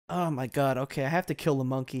Oh my god, okay, I have to kill the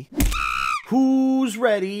monkey. Who's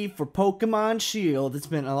ready for Pokemon Shield? It's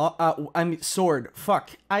been a lot, Sword. Fuck.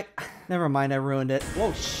 Never mind, I ruined it.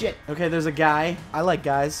 Whoa, shit. Okay, there's a guy. I like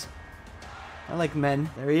guys. I like men.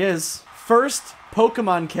 There he is. First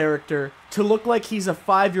Pokemon character to look like he's a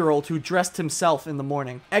 5-year-old who dressed himself in the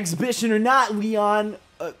morning. Exhibition or not, Leon.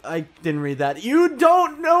 I didn't read that. You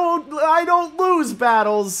don't know, I don't lose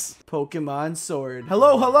battles. Pokemon Sword.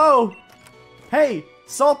 Hello, hello. Hey.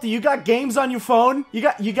 Salty, you got games on your phone? You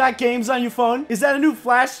got games on your phone? Is that a new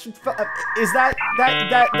flash? Is that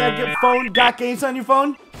phone got games on your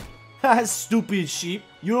phone? Stupid sheep.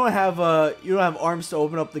 You don't have arms to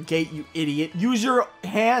open up the gate, you idiot. Use your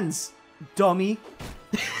hands, dummy.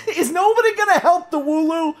 Is nobody gonna help the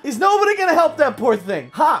Wooloo? Is nobody gonna help that poor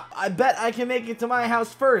thing? Ha! I bet I can make it to my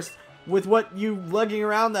house first with what you lugging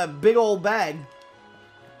around that big old bag.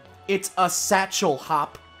 It's a satchel,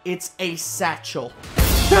 Hop. It's a satchel.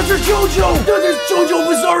 Dr. JoJo! This JoJo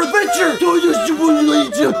Bizarre Adventure!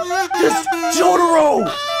 This Jotaro!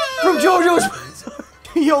 From JoJo's Bizarre...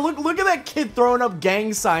 Yo, look at that kid throwing up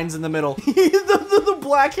gang signs in the middle. the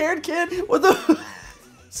black-haired kid? What the...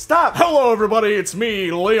 Stop! Hello everybody, it's me,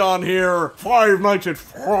 Leon here. 5 Nights at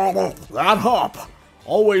that Hop.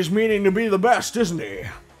 Always meaning to be the best, isn't he?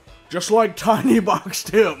 Just like Tiny Box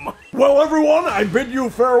Tim. Well everyone, I bid you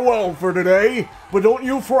farewell for today, but don't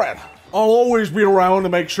you fret. I'll always be around to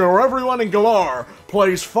make sure everyone in Galar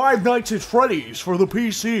plays 5 Nights at Freddy's for the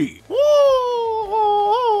PC.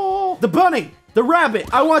 The bunny! The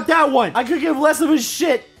rabbit! I want that one! I could give less of a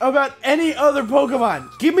shit about any other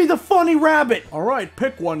Pokemon. Give me the funny rabbit! Alright,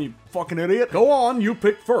 pick one, you fucking idiot. Go on, you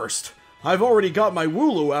pick first. I've already got my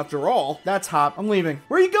Wooloo after all. That's Hop. I'm leaving.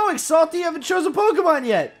 Where are you going, Salty? You haven't chosen Pokemon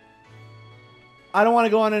yet. I don't want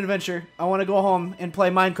to go on an adventure. I want to go home and play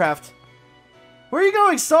Minecraft. Where are you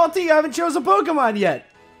going, Salty? You haven't chosen Pokemon yet.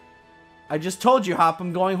 I just told you, Hop,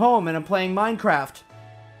 I'm going home and I'm playing Minecraft.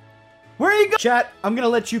 Where are you going? Chat, I'm gonna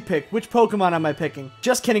let you pick. Which Pokemon am I picking?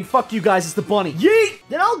 Just kidding, fuck you guys, it's the bunny. Yeet!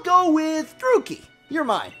 Then I'll go with Grookey. You're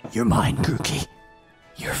mine. You're mine, Grookey.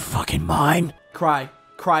 You're fucking mine. Cry.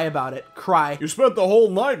 Cry about it. Cry. You spent the whole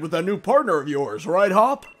night with that new partner of yours, right,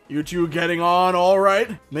 Hop? You two getting on all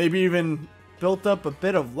right? Maybe even built up a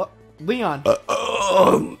bit of Leon.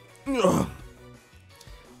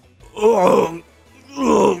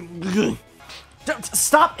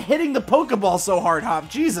 Stop hitting the Pokeball so hard, Hop.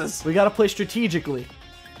 Jesus. We gotta play strategically.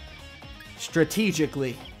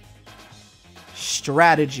 Strategically.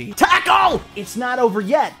 Strategy. Tackle! It's not over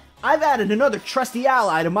yet. I've added another trusty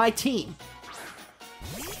ally to my team.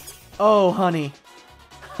 Oh, honey.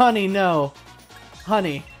 Honey, no.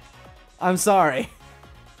 Honey. I'm sorry.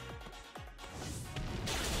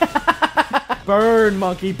 Burn,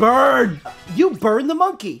 monkey, burn! You burned the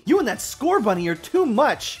monkey! You and that Score Bunny are too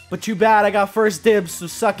much! But too bad I got first dibs, so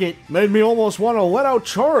suck it. Made me almost want to let out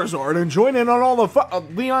Charizard and join in on all the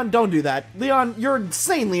Leon, don't do that. Leon, you're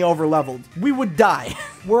insanely overleveled. We would die.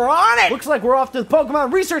 We're on it! Looks like we're off to the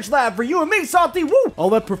Pokemon Research Lab for you and me, Salty! Woo! I'll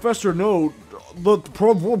let Professor know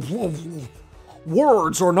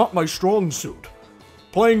words are not my strong suit.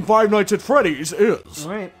 Playing 5 Nights at Freddy's is.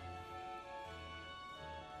 Alright.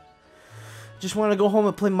 Just want to go home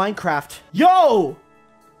and play Minecraft. Yo!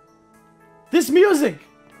 This music!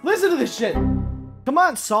 Listen to this shit! Come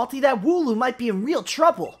on, Salty, that Wooloo might be in real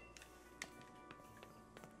trouble.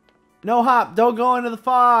 No, Hop, don't go into the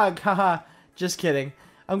fog. Haha, just kidding.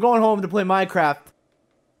 I'm going home to play Minecraft.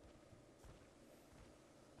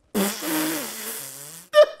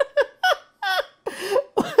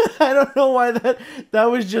 I don't know why that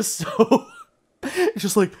was just so... It's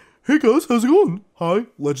just like... Hey guys, how's it going? Hi,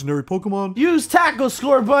 legendary Pokemon. Use Tackle,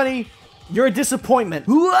 Score Bunny! You're a disappointment.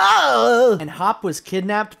 Whoa! And Hop was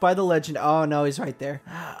kidnapped by the legend. Oh no, he's right there.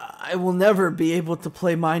 I will never be able to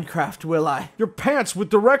play Minecraft, will I? Your pants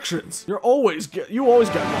with directions. You always get one. Your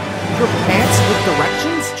pants with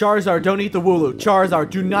directions? Charizard, don't eat the Wooloo.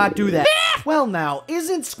 Charizard, do not do that. Well now,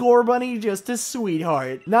 isn't Score Bunny just a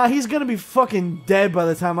sweetheart? Nah, he's gonna be fucking dead by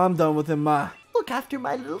the time I'm done with him, Look after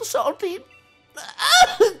my little Salty.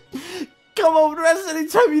 Come over to us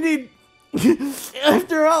anytime you need.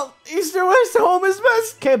 After all, East or West, home is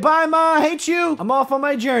best. Okay, bye, Ma. I hate you. I'm off on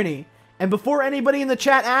my journey. And before anybody in the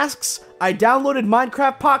chat asks, I downloaded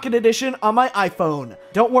Minecraft Pocket Edition on my iPhone.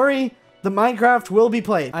 Don't worry, the Minecraft will be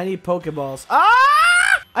played. I need Pokeballs.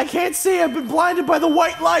 Ah! I can't see. I've been blinded by the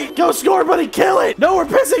white light. Go, Score Bunny, kill it. No, we're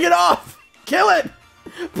pissing it off. Kill it.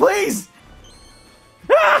 Please.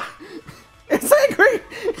 Ah! It's angry!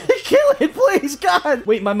 Kill it, please, God!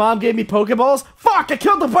 Wait, my mom gave me Pokeballs? Fuck, I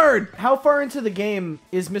killed the bird! How far into the game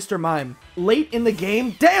is Mr. Mime? Late in the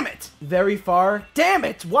game? Damn it! Very far? Damn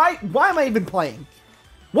it! Why am I even playing?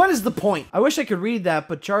 What is the point? I wish I could read that,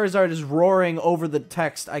 but Charizard is roaring over the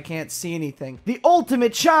text. I can't see anything. The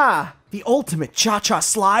ultimate cha! The ultimate cha-cha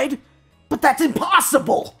slide? But that's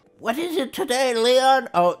impossible! What is it today, Leon?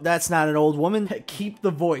 Oh, that's not an old woman. Keep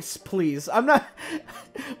the voice, please. I'm not...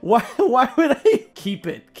 Why would I... Keep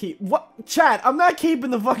it. What? Chat, I'm not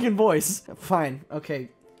keeping the fucking voice. Fine. Okay.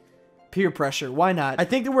 Peer pressure. Why not? I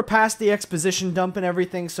think that we're past the exposition dump and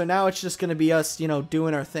everything, so now it's just gonna be us, you know,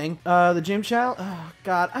 doing our thing. The gym channel? Oh,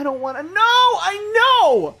 God. I don't want to... No! I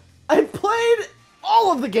know! I played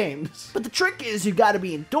all of the games. But the trick is you gotta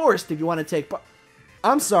be endorsed if you want to take part.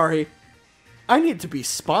 I'm sorry. I need to be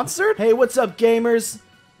sponsored? Hey, what's up, gamers?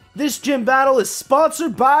 This gym battle is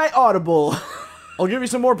sponsored by Audible. I'll give you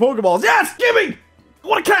some more Pokeballs. Yes, give me! I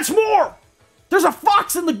want to catch more! There's a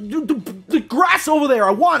fox in the grass over there.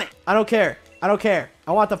 I want it. I don't care. I don't care.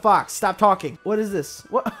 I want the fox. Stop talking. What is this?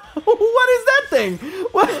 What? What is that thing?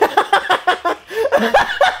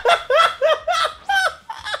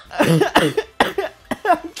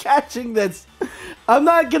 I'm catching this. I'm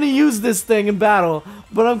not gonna use this thing in battle,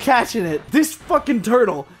 but I'm catching it. This fucking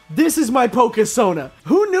turtle. This is my Pokesona.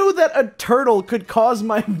 Who knew that a turtle could cause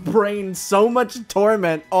my brain so much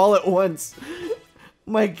torment all at once?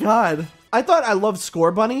 My God. I thought I loved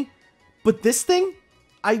Score Bunny, but this thing,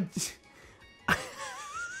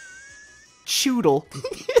 Choodle.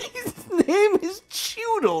 His name is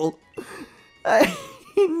Choodle.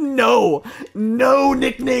 No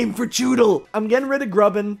nickname for Choodle. I'm getting rid of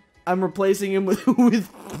Grubbin. I'm replacing him with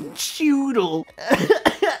Choodle.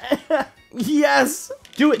 Yes.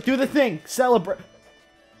 Do it. Do the thing. Celebrate.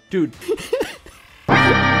 Dude.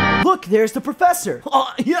 Look, there's the professor.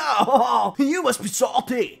 Oh, yeah, oh, you must be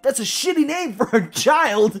salty. That's a shitty name for a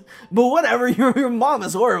child. But whatever, your mom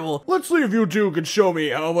is horrible. Let's see if you two can show me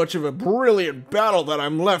how much of a brilliant battle that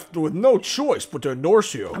I'm left with no choice but to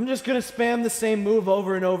endorse you. I'm just gonna spam the same move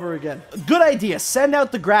over and over again. Good idea. Send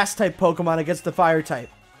out the grass-type Pokemon against the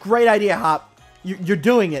fire-type. Great idea, Hop. You're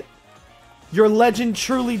doing it. Your legend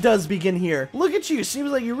truly does begin here. Look at you.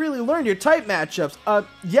 Seems like you really learned your type matchups.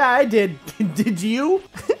 Yeah, I did. Did you?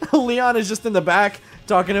 Leon is just in the back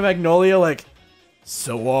talking to Magnolia like,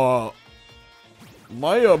 so,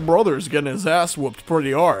 my, brother's getting his ass whooped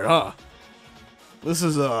pretty hard, huh? This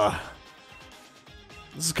is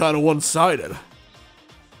kind of one-sided.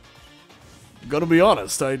 Gotta be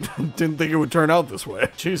honest, I didn't think it would turn out this way.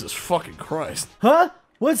 Jesus fucking Christ. Huh?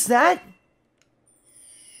 What's that?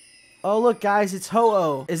 Oh, look, guys, it's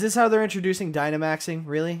Ho-Oh. Is this how they're introducing Dynamaxing?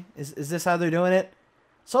 Really? Is this how they're doing it?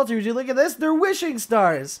 Salty, would you look at this? They're wishing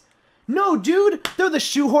stars. No, dude, they're the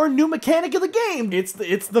shoehorn new mechanic of the game. It's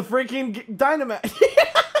the freaking Dynamax.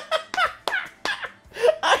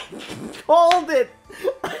 I called it.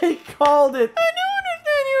 I called it. I don't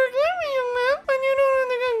understand your clever, young man, but you don't want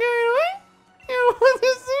to get carried away. You don't want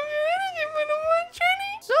to save your energy for the one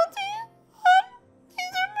journey. Salty,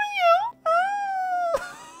 these are for you.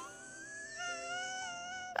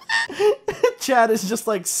 Chad is just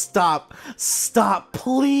like, stop,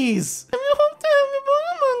 please. I hope to have your Pokemon.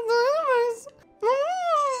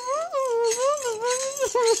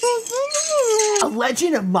 A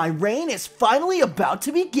legend of my reign is finally about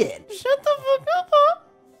to begin. Shut the fuck up, huh?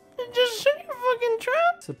 Just shut your fucking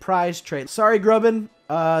trap. Surprise trait. Sorry, Grubbin.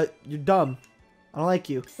 You're dumb. I don't like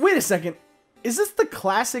you. Wait a second. Is this the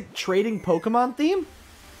classic trading Pokemon theme?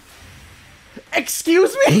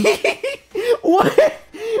 Excuse me? What?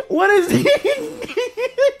 What is it?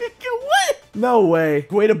 What? No way.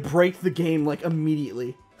 Way to break the game, like,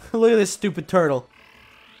 immediately. Look at this stupid turtle.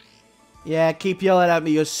 Yeah, keep yelling at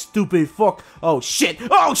me, you stupid fuck. Oh, shit.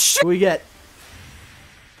 Oh, shit. What we get?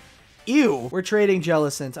 Ew. We're trading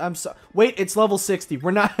Jellicent. I'm so- Wait, it's level 60.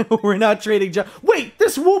 We're not trading Wait,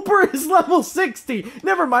 this Wooper is level 60.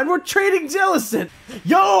 Never mind, we're trading Jellicent.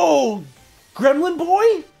 Yo! Gremlin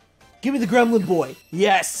boy? Give me the Gremlin boy.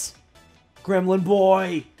 Yes. Gremlin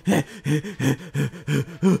boy.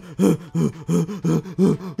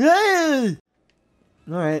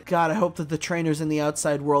 Alright. God, I hope that the trainers in the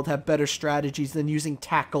outside world have better strategies than using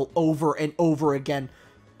tackle over and over again.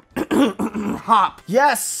 Hop.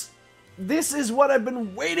 Yes. This is what I've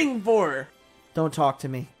been waiting for. Don't talk to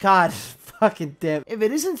me. God fucking damn. If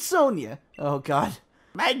it isn't Sonia. Oh, God.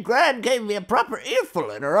 My gran gave me a proper earful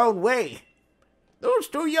in her own way. Those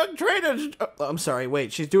two young trainers... I'm sorry,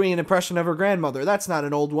 wait. She's doing an impression of her grandmother. That's not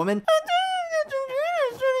an old woman.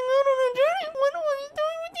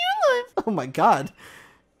 Oh my God.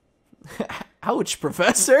 Ouch,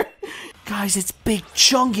 Professor. Guys, it's Big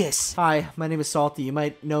Chungus. Hi, my name is Salty. You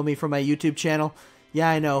might know me from my YouTube channel. Yeah,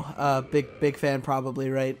 I know. Big fan probably,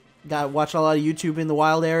 right? Watch a lot of YouTube in the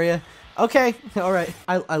wild area. Okay, all right.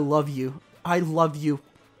 I love you. I love you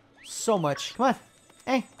so much. Come on.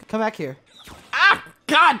 Hey, come back here. Ah,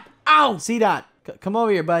 God! Ow! C-Dot, come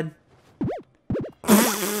over here, bud.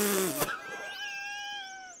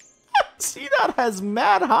 C-Dot has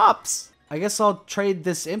mad hops. I guess I'll trade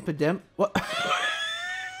this Impidimp. What?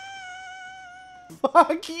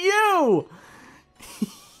 Fuck you!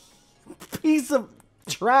 Piece of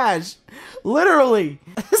trash. Literally.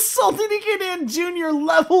 Saltydkdan Jr.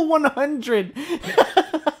 level 100.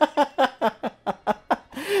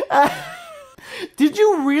 Did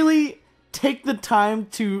you really take the time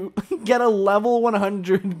to get a level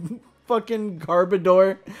 100 fucking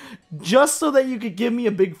Garbodor just so that you could give me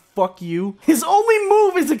a big fuck you? His only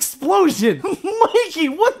move is Explosion. Mikey,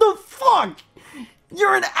 what the fuck?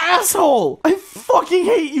 You're an asshole. I fucking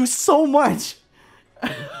hate you so much.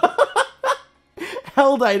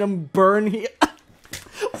 Held item burn here.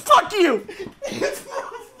 Fuck you.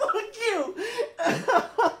 Fuck you.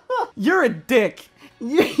 You're a dick.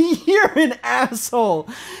 You're an asshole.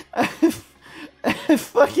 I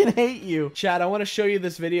fucking hate you. Chat, I want to show you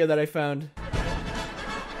this video that I found.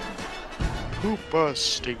 Hoopa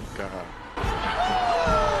stinker.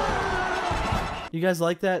 You guys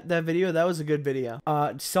like that video? That was a good video.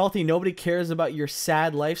 Salty, nobody cares about your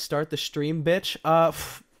sad life. Start the stream, bitch.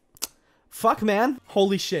 Fuck, man.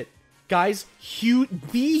 Holy shit. Guys,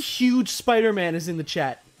 the huge Spider-Man is in the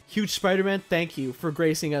chat. Huge Spider-Man, thank you for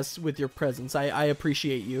gracing us with your presence. I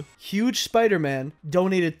appreciate you. Huge Spider-Man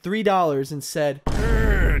donated $3 and said,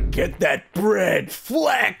 "Get that bread,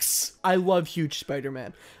 flex." I love Huge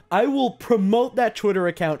Spider-Man. I will promote that Twitter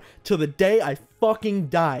account till the day I fucking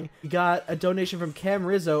die. We got a donation from Cam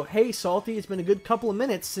Rizzo. Hey, Salty, it's been a good couple of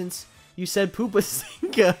minutes since you said Poopa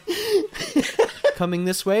Stinka. Coming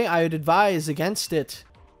this way, I would advise against it.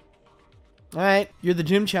 Alright, you're the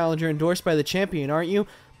gym challenger endorsed by the champion, aren't you?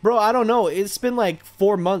 Bro, I don't know. It's been like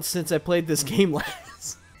 4 months since I played this game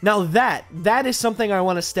last. Now that is something I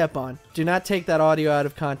want to step on. Do not take that audio out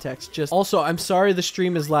of context. Just also, I'm sorry the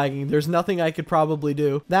stream is lagging. There's nothing I could probably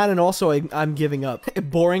do. That and also I'm giving up.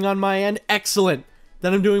 Boring on my end? Excellent.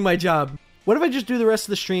 Then I'm doing my job. What if I just do the rest of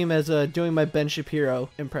the stream as doing my Ben Shapiro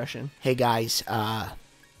impression? Hey guys,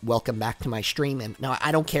 welcome back to my stream. And now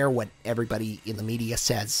I don't care what everybody in the media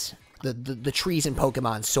says. The trees in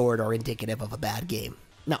Pokemon Sword are indicative of a bad game.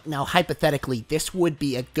 Now, hypothetically, this would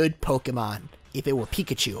be a good Pokemon if it were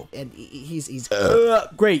Pikachu, and he's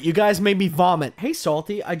great, you guys made me vomit. Hey,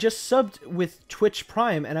 Salty, I just subbed with Twitch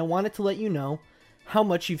Prime, and I wanted to let you know how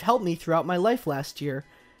much you've helped me throughout my life last year.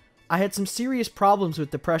 I had some serious problems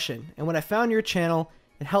with depression, and when I found your channel,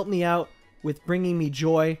 it helped me out with bringing me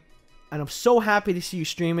joy, and I'm so happy to see you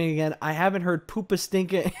streaming again. I haven't heard Poopa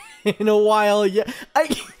Stinka in a while yet.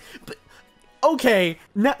 Okay,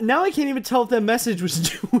 now I can't even tell if that message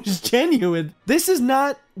was genuine. This is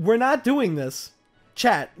not, we're not doing this.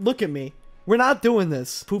 Chat, look at me. We're not doing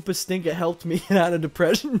this. Poopa Stinka helped me get out of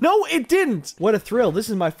depression. No, it didn't. What a thrill. This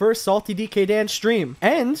is my first Saltydkdan stream.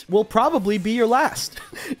 And will probably be your last.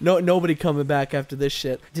 Nobody coming back after this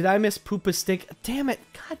shit. Did I miss Poopa Stinka? Damn it.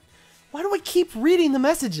 God, why do I keep reading the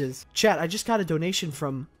messages? Chat, I just got a donation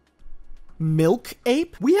from Milk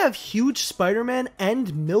Ape? We have Huge Spider-Man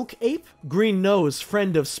and Milk Ape? Green nose,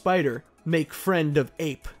 friend of spider, make friend of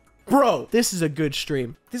ape. Bro, this is a good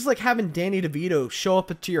stream. This is like having Danny DeVito show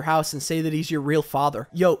up to your house and say that he's your real father.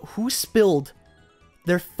 Yo, who spilled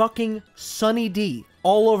their fucking Sunny D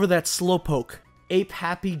all over that slowpoke? Ape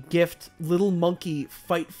happy gift, little monkey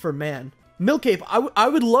fight for man. Milk Ape, I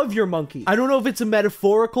would love your monkey. I don't know if it's a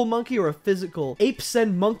metaphorical monkey or a physical. Ape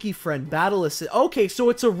send monkey friend, battle assist. Okay, so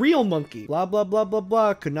it's a real monkey. Blah, blah, blah, blah,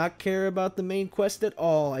 blah. Could not care about the main quest at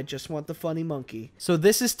all. I just want the funny monkey. So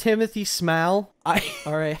this is Timothy Smile.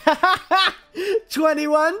 Alright.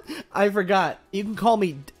 21? I forgot. You can call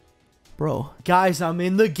me... Bro, guys, I'm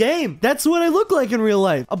in the game. That's what I look like in real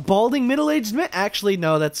life. A balding middle-aged man. Actually,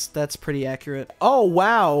 no, that's pretty accurate. Oh,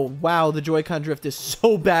 wow. Wow, the Joy-Con drift is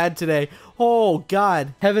so bad today. Oh,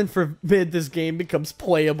 God. Heaven forbid this game becomes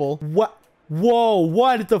playable. What? Whoa,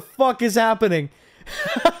 what the fuck is happening?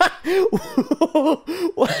 What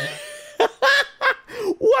was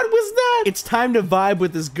that? It's time to vibe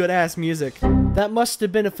with this good-ass music. That must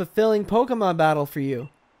have been a fulfilling Pokemon battle for you.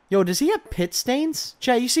 Yo, does he have pit stains?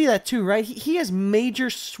 Chat, you see that too, right? He has major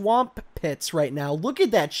swamp pits right now. Look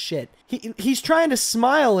at that shit. He's trying to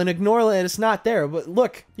smile and ignore that it's not there. But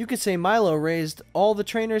look, you could say Milo raised all the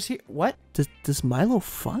trainers here. What? Does Milo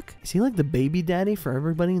fuck? Is he like the baby daddy for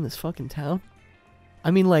everybody in this fucking town?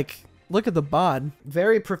 I mean, like, Look at the bod.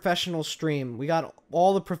 Very professional stream. We got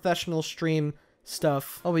all the professional stream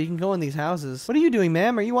stuff. Oh, but you can go in these houses. What are you doing,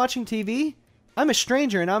 ma'am? Are you watching TV? I'm a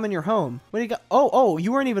stranger and I'm in your home. What do you got? Oh,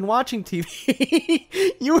 you weren't even watching TV.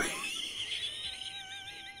 You were...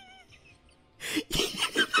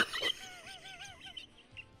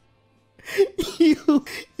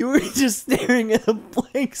 you were just staring at a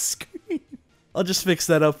blank screen. I'll just fix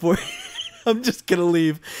that up for you. I'm just gonna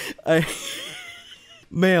leave.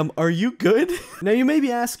 Ma'am, are you good? Now you may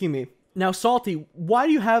be asking me, now Salty, why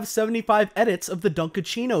do you have 75 edits of the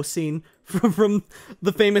Dunkachino scene from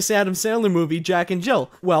the famous Adam Sandler movie, Jack and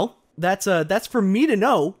Jill? Well, that's for me to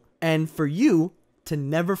know, and for you to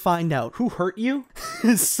never find out. Who hurt you?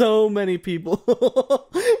 So many people.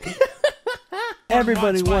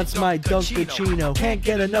 Everybody wants my Dunkachino. Can't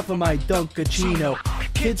get enough of my Dunkachino.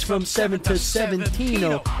 Kids from 7 to 17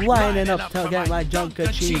 lining up to get my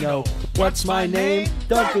Dunkachino. What's my name?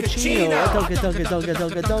 Dunkachino.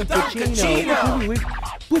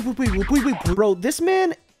 Dunkachino. Bro, this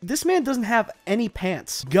man doesn't have any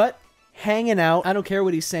pants. Gut hanging out. I don't care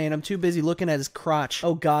what he's saying. I'm too busy looking at his crotch.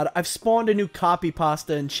 Oh god, I've spawned a new copy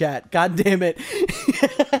pasta in chat. God damn it.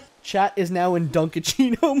 Chat is now in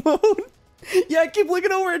Dunkachino mode. Yeah, I keep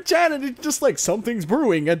looking over at chat and it's just like, something's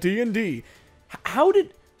brewing at D&D.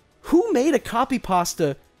 Who made a copy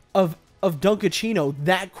pasta of Dunkachino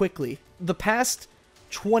that quickly? The past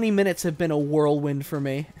 20 minutes have been a whirlwind for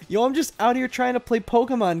me. Yo, I'm just out here trying to play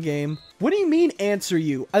Pokemon game. What do you mean, answer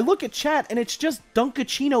you? I look at chat and it's just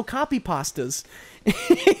Dunkachino copy pastas.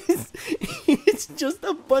 It's just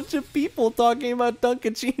a bunch of people talking about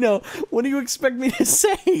Dunkachino. What do you expect me to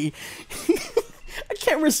say? I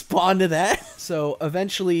can't respond to that. So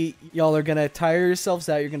eventually, y'all are gonna tire yourselves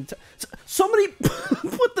out. You're gonna somebody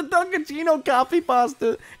put the Dunkachino copy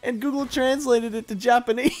pasta and Google translated it to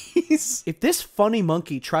Japanese. If this funny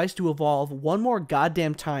monkey tries to evolve one more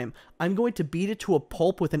goddamn time, I'm going to beat it to a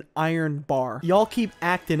pulp with an iron bar. Y'all keep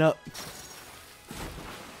acting up.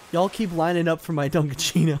 Y'all keep lining up for my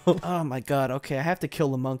Dunkachino. Oh my god. Okay, I have to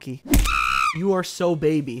kill the monkey. You are so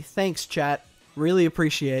baby. Thanks, chat. Really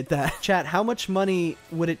appreciate that. Chat, how much money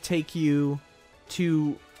would it take you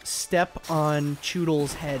to step on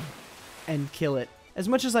Choodle's head and kill it? As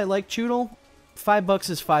much as I like Choodle, $5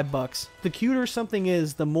 is $5. The cuter something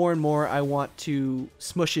is, the more and more I want to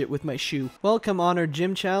smush it with my shoe. Welcome, honored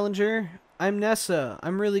gym challenger. I'm Nessa.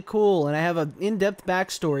 I'm really cool, and I have an in-depth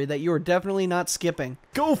backstory that you are definitely not skipping.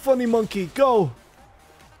 Go, funny monkey, go!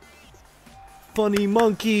 Funny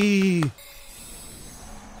monkey!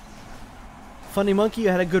 Funny monkey, you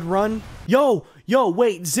had a good run. Yo,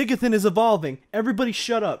 wait, Zigathan is evolving. Everybody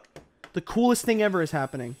shut up. The coolest thing ever is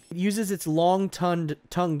happening. It uses its long tongue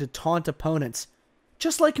to taunt opponents.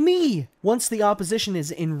 Just like me! Once the opposition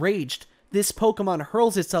is enraged, this Pokemon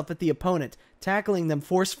hurls itself at the opponent, tackling them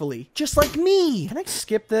forcefully. Just like me! Can I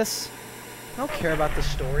skip this? I don't care about the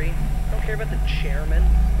story. I don't care about the chairman.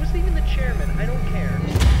 Who's even the chairman? I don't care.